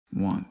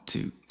1,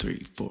 2,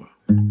 3, 4.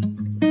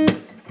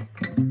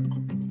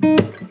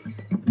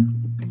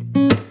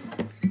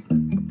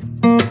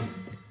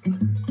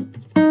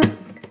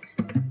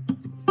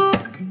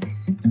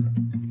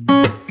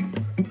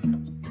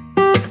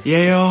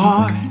 Yeah, your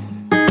heart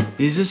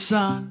is a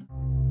sun.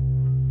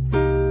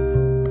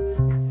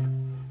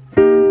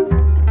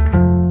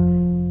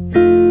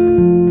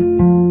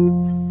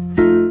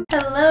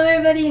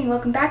 And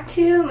welcome back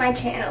to my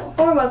channel,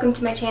 or welcome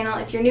to my channel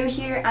if you're new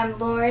here. I'm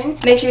Lauren.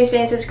 Make sure you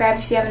stay and subscribe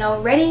if you haven't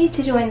already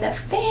to join the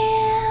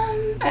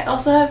fam. I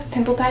also have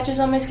pimple patches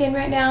on my skin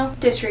right now.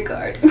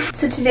 Disregard.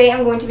 So today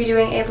I'm going to be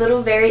doing a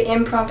little very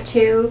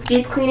impromptu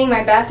deep cleaning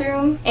my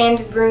bathroom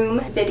and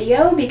room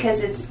video because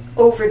it's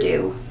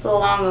overdue,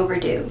 long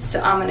overdue, so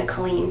I'm gonna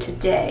clean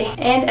today.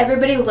 And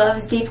everybody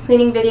loves deep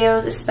cleaning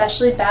videos,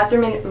 especially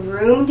bathroom and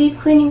room deep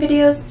cleaning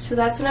videos, so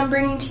that's what I'm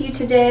bringing to you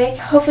today.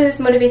 Hopefully this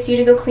motivates you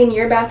to go clean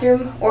your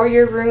bathroom or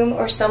your room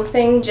or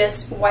something.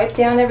 Just wipe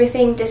down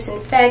everything,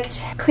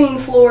 disinfect, clean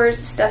floors,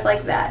 stuff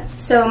like that.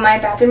 So my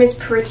bathroom is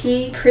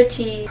pretty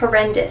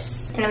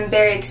horrendous, and I'm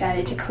very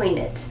excited to clean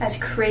it, as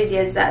crazy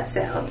as that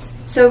sounds.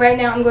 So right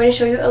now I'm going to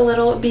show you a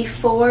little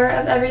before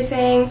of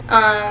everything.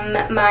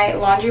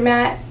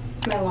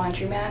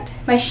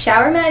 My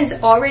shower mat is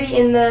already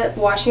in the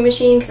washing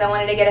machine because I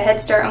wanted to get a head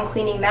start on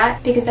cleaning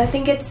that because that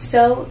thing gets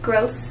so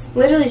gross.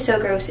 Literally so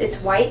gross. It's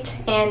white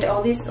and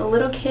all these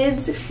little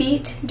kids'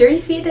 feet, dirty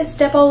feet that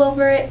step all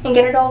over it and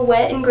get it all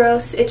wet and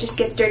gross. It just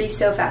gets dirty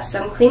so fast.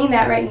 So I'm cleaning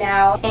that right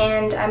now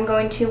and I'm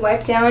going to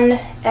wipe down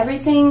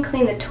everything,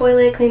 clean the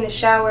toilet, clean the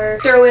shower,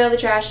 throw away all the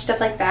trash, stuff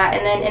like that.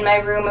 And then in my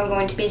room I'm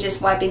going to be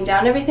just wiping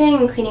down everything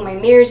and cleaning my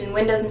mirrors and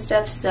windows and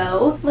stuff.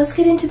 So let's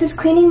get into this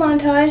cleaning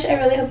montage. I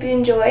really hope you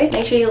enjoy.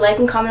 Make sure you like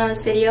and comment on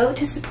this video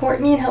to support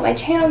me and help my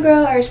channel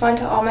grow. I respond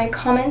to all my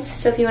comments,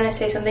 so if you want to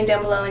say something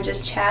down below and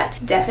just chat,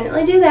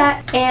 definitely do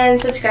that. And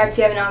subscribe if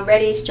you haven't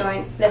already to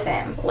join the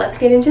fam. Let's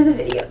get into the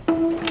video.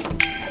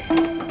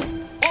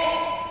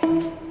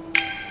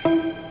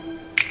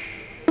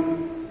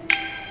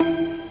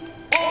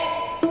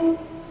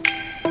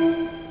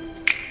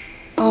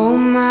 Oh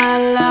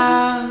my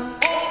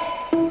love,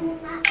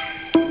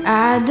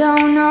 I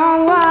don't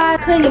know why.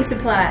 Cleaning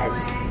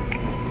supplies.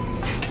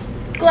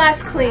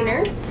 Glass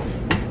cleaner,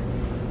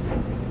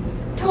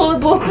 toilet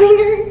bowl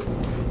cleaner,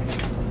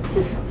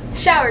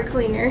 shower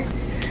cleaner,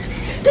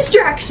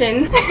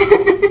 distraction.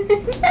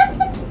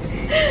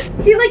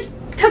 He like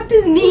tucked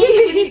his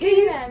knees when he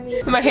came at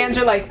me. My hands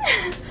are like...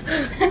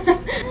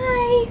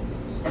 Hi.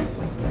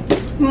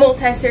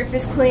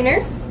 Multi-surface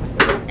cleaner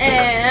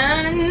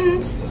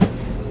and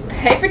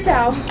paper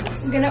towel.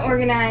 I'm gonna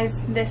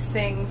organize this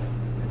thing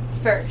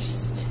first.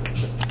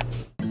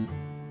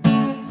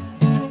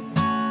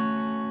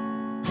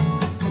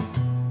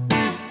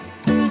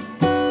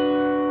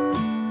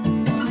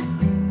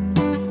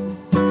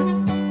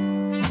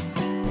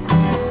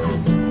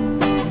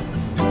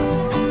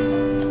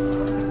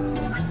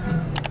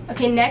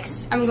 Okay,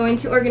 next I'm going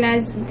to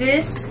organize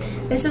this.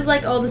 This is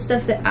like all the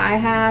stuff that I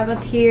have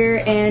up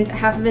here and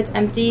half of it's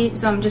empty,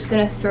 so I'm just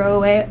gonna throw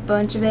away a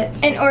bunch of it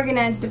and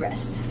organize the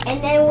rest.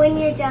 And then when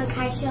you're done,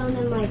 can I show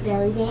them my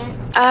belly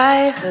dance?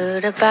 I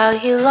heard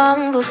about you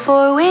long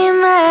before we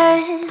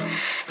met.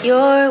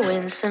 You're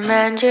winsome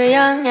and you're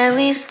young, at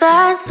least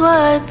that's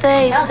what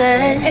they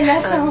said. And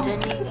that's all.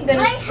 I'm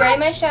gonna spray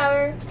my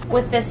shower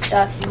with this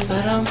stuff.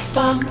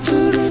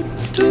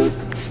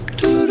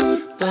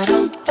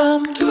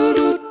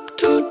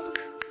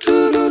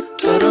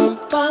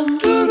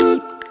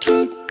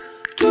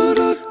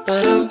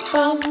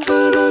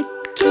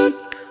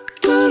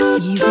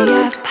 Easy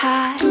as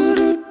pie,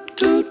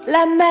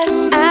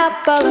 lemon,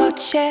 apple or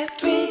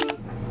cherry.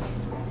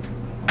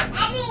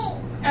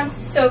 I'm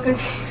so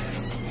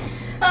confused.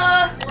 What?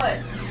 I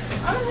don't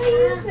know how to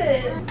use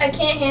it. I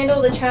can't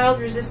handle the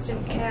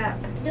child-resistant cap.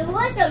 There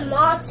was a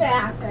monster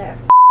out there.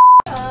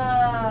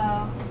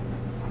 Oh.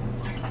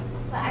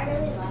 But I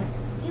really like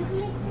it. You can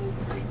make me.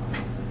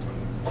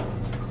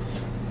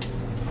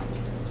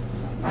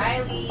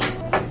 Riley,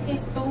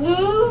 it's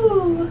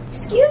blue.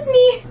 Excuse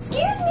me.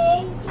 Excuse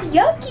me. It's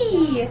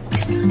yucky.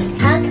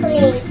 How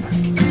clean?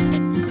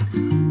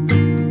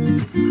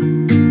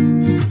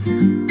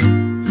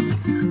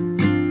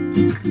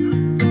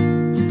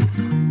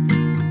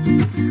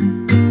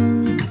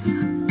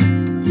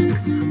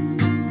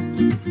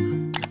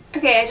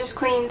 Okay, I just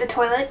cleaned the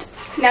toilet.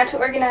 Now to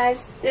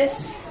organize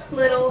this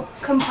little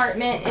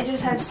compartment. It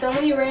just has so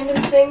many random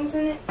things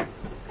in it,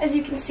 as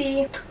you can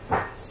see.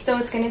 So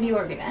it's gonna be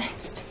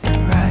organized.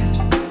 Right.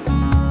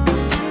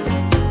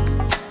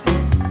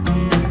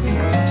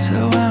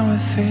 So when we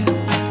feel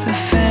the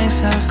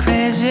things are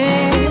crazy,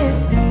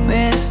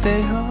 we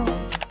stay home.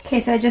 Okay,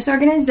 so I just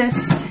organized this.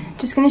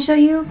 Just gonna show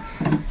you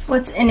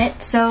what's in it.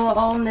 So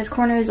all in this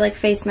corner is like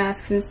face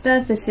masks and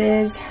stuff. This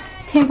is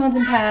tampons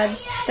and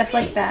pads, stuff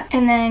like that.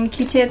 And then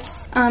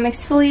Q-tips,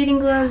 exfoliating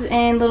gloves,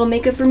 and little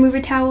makeup remover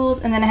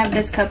towels. And then I have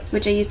this cup,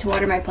 which I use to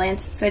water my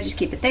plants, so I just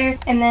keep it there.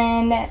 And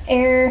then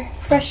air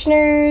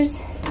fresheners,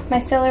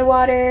 micellar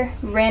water,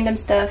 random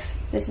stuff.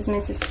 This is my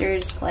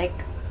sister's, like,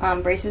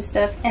 braces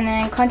stuff. And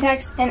then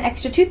contacts and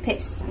extra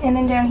toothpaste. And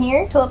then down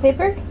here, toilet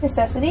paper,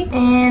 necessity.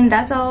 And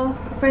that's all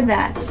for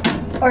that.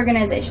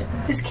 Organization.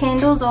 This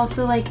candle is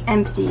also like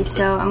empty,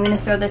 so I'm gonna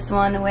throw this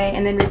one away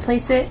and then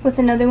replace it with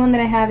another one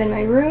that I have in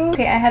my room.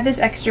 Okay, I had this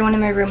extra one in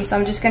my room, so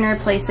I'm just gonna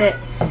replace it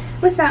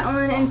with that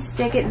one and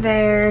stick it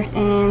there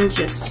and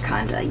just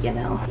kinda, you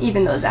know,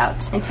 even those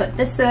out. And put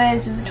this away.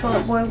 This is a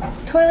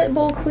toilet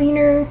bowl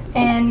cleaner.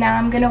 And now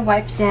I'm gonna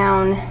wipe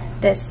down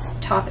this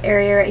top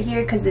area right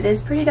here because it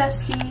is pretty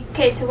dusty.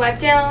 Okay, to wipe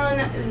down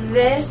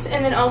this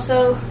and then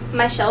also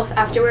my shelf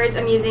afterwards,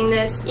 I'm using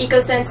this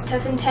EcoSense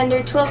Tough and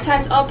Tender 12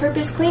 times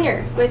all-purpose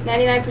cleaner with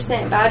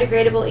 99%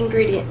 biodegradable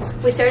ingredients.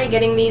 We started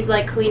getting these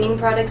like cleaning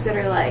products that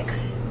are like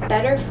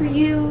better for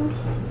you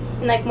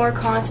and like more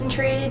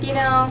concentrated, you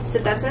know? So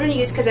that's what I'm gonna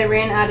use because I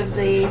ran out of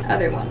the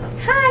other one.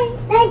 Hi!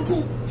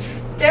 Dirty.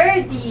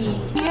 Dirty!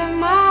 Your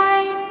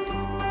mind,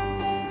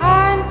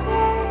 aren't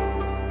they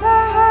the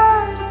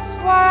hardest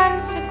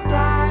ones to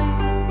climb?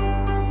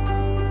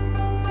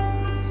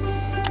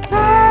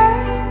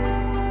 Darling,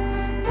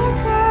 look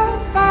how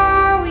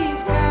far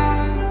we've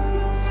come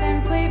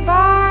simply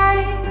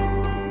by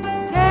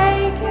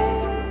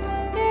taking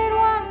it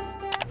one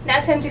step. Now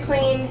time to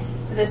clean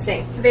the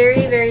sink.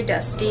 Very, very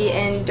dusty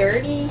and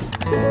dirty.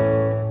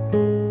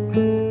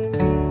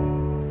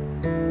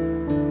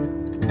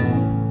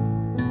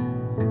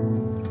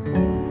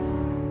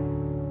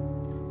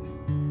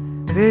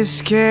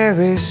 This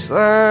careless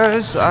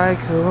slurs like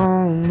a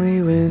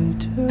lonely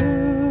winter.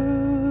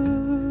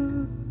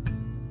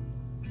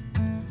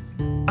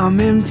 I'm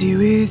empty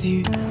with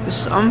you, but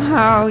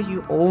somehow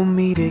you hold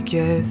me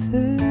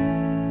together.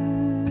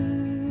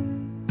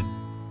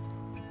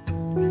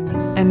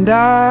 And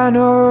I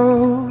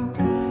know,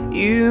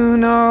 you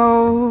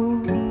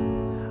know,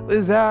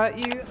 without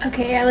you.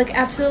 Okay, I look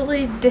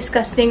absolutely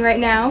disgusting right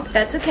now. But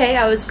that's okay,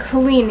 I was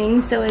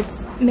cleaning, so it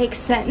makes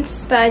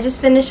sense. But I just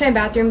finished my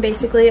bathroom,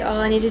 basically. All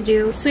I need to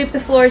do, sweep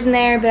the floors in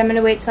there, but I'm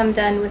gonna wait till I'm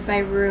done with my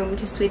room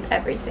to sweep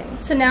everything.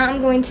 So now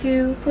I'm going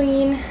to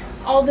clean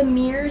all the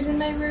mirrors in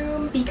my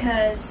room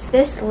because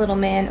this little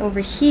man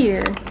over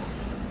here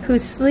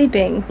who's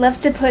sleeping loves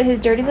to put his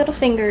dirty little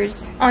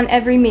fingers on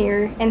every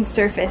mirror and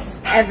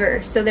surface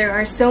ever. So there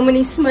are so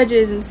many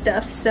smudges and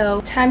stuff. So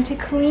time to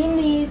clean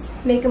these,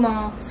 make them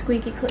all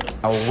squeaky clean.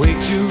 I'll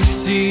wait to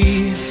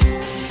see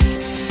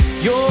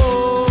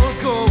your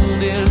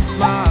golden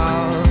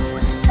smile,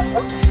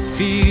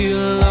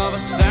 feel of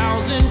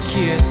 1,000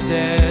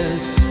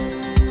 kisses.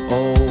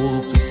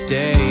 Oh, please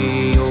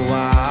stay a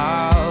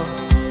while.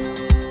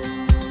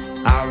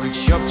 I'll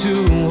reach up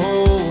to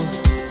hold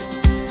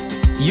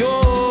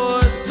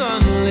your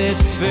sunlit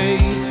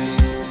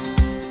face.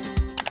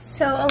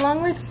 So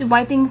along with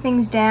wiping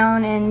things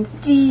down and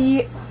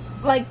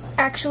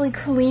actually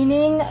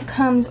cleaning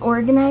comes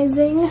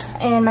organizing,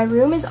 and my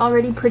room is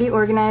already pretty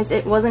organized.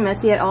 It wasn't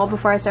messy at all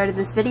before I started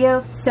this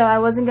video, so I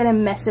wasn't gonna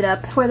mess it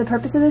up for the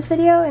purpose of this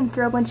video and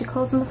throw a bunch of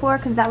clothes on the floor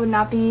because that would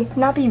not be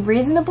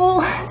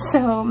reasonable.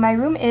 So my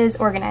room is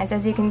organized.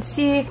 As you can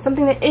see,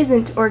 something that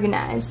isn't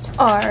organized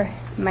are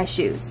my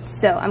shoes.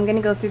 So I'm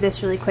gonna go through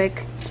this really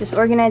quick, just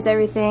organize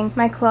everything.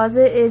 My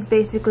closet is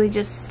basically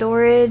just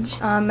storage.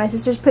 My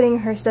sister's putting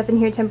her stuff in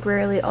here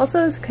temporarily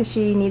also because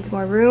she needs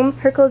more room.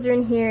 Her clothes are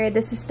in here.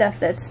 This is stuff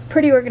that's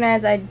pretty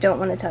organized I don't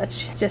want to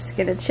touch. Just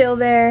gonna chill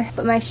there.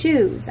 But my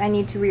shoes, I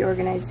need to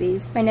reorganize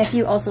these. My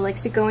nephew also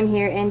likes to go in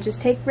here and just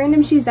take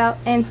random shoes out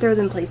and throw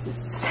them places.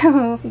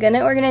 So I'm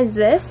gonna organize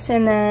this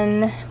and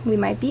then we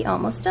might be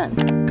almost done.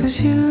 Cause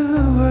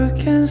you're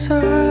working so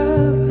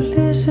hard, but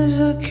this is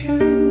a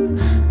cue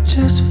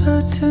just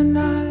for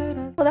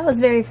tonight. Well, that was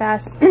very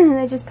fast.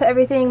 I just put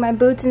everything, my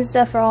boots and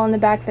stuff are all in the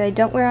back that I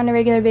don't wear on a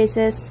regular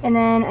basis. And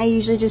then I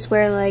usually just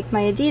wear like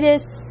my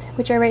Adidas,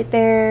 which are right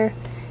there,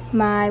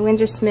 my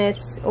Windsor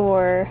Smiths,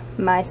 or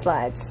my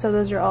slides. So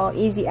those are all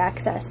easy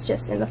access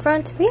just in the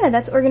front. But yeah,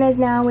 that's organized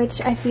now, which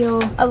I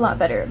feel a lot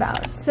better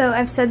about. So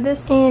I've said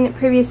this in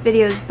previous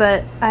videos,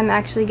 but I'm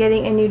actually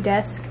getting a new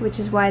desk, which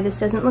is why this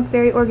doesn't look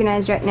very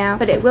organized right now.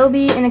 But it will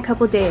be in a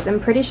couple days. I'm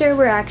pretty sure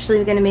we're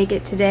actually gonna make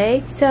it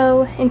today.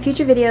 So in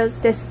future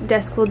videos, this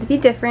desk will be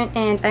different,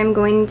 and I'm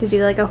going to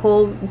do like a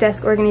whole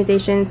desk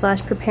organization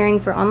 / preparing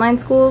for online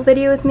school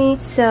video with me.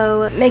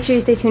 So make sure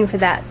you stay tuned for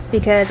that,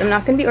 because I'm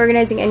not gonna be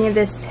organizing any of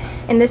this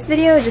in this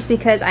video just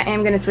because I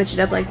am going to switch it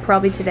up like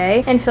probably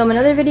today and film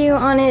another video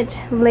on it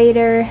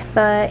later.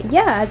 But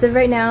yeah, as of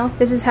right now,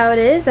 this is how it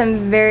is.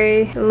 I'm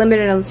very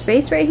limited on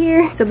space right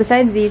here. So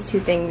besides these two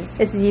things,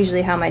 this is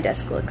usually how my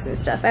desk looks and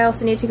stuff. I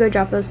also need to go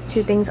drop those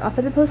two things off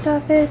at the post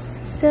office.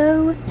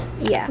 So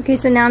yeah. Okay,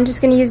 so now I'm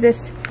just going to use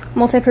this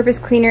multi-purpose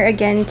cleaner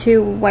again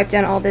to wipe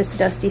down all this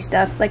dusty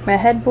stuff like my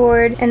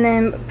headboard, and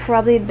then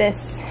probably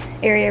this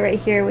area right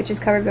here, which is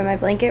covered by my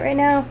blanket right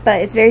now,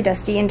 but it's very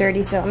dusty and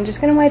dirty, so I'm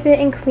just gonna wipe it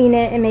and clean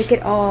it and make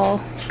it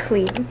all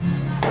clean.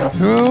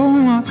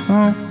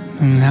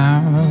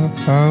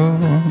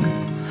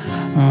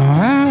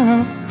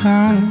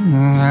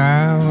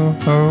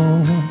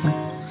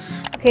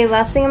 Okay,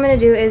 last thing I'm gonna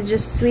do is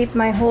just sweep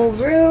my whole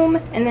room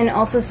and then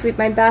also sweep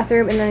my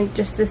bathroom and then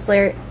just this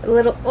layer,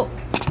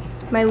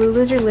 my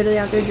Lulus are literally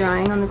out there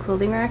drying on the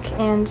clothing rack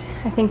and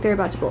I think they're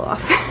about to blow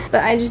off.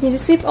 But I just need to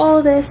sweep all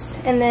of this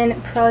and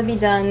then probably be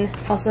done.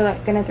 Also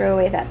gonna throw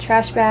away that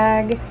trash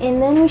bag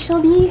and then we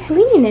shall be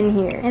clean in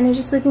here. And there's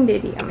a sleeping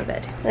baby on the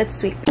bed. Let's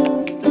sweep.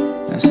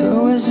 There's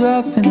always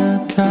wrapping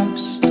our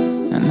cups,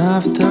 and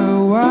after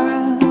a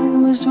while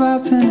we're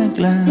swapping a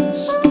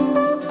glass.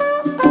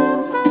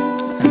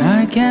 And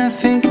I can't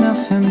think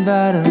nothing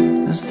better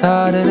than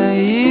started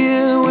a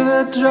year with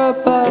a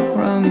drop of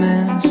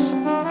romance.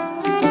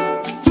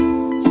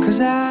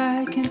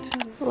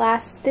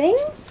 Last thing,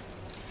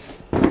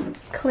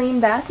 clean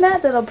bath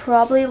mat that'll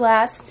probably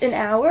last an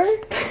hour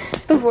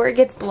before it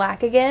gets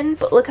black again.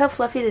 But look how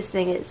fluffy this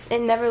thing is.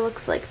 It never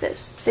looks like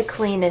this. The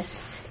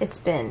cleanest it's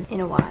been in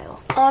a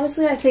while.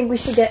 Honestly, I think we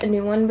should get a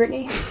new one,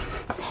 Brittany.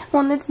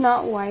 One that's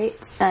not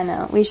white. I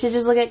know. We should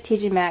just look at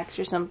TJ Maxx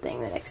or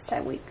something the next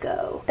time we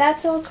go.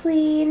 That's all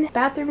clean.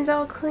 Bathroom is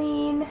all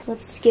clean.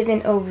 Let's give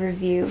an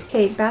overview.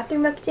 Okay,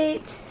 bathroom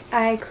update.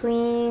 I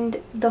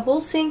cleaned the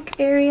whole sink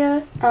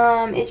area.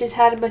 It just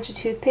had a bunch of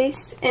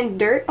toothpaste and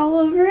dirt all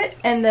over it.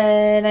 And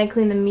then I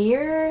cleaned the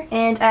mirror.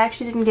 And I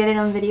actually didn't get it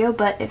on video,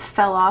 but it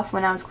fell off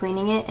when I was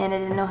cleaning it and I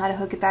didn't know how to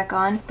hook it back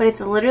on. But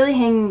it's literally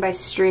hanging by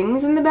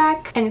strings in the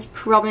back and it's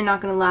probably not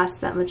gonna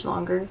last that much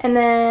longer. And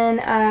then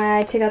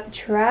I took out the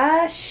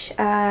trash.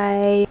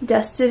 I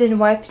dusted and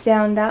wiped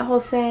down that whole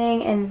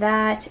thing and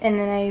that. And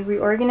then I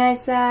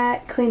reorganized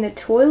that. Cleaned the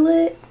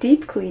toilet.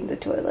 Deep cleaned the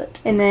toilet.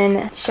 And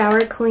then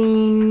shower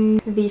cleaned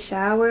the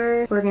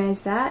shower,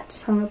 organized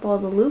that, hung up all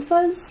the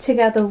loofahs, took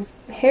out the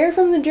hair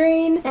from the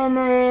drain, and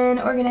then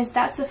organized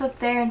that stuff up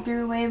there and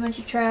threw away a bunch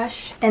of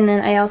trash. And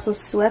then I also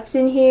swept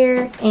in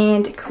here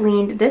and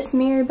cleaned this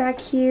mirror back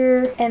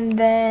here. And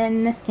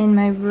then in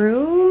my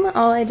room,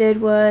 all I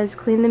did was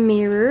clean the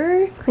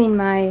mirror, clean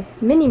my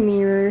mini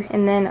mirror,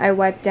 and then I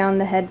wiped down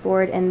the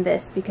headboard and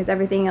this because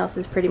everything else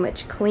is pretty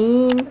much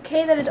clean.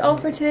 Okay, that is all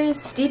for today's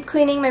deep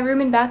cleaning my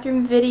room and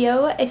bathroom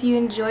video. If you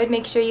enjoyed,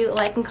 make sure you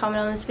like and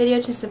comment on this video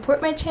to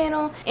support my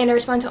channel, and I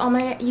respond to all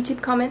my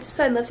YouTube comments,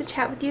 so I'd love to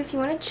chat with you if you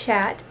want to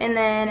chat. And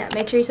then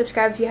make sure you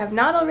subscribe if you have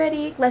not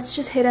already. Let's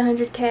just hit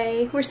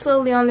 100K. We're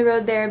slowly on the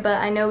road there,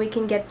 but I know we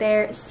can get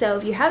there. So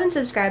if you haven't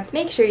subscribed,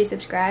 make sure you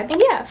subscribe. And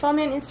yeah, follow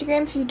me on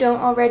Instagram if you don't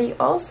already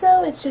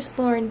also. It's just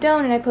Lauryn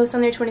Doan and I post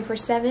on there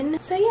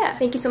 24/7. So yeah,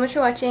 thank you so much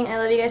for watching. I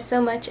love you guys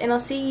so much and I'll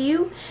see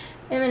you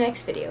in my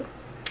next video.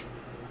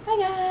 Bye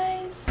guys.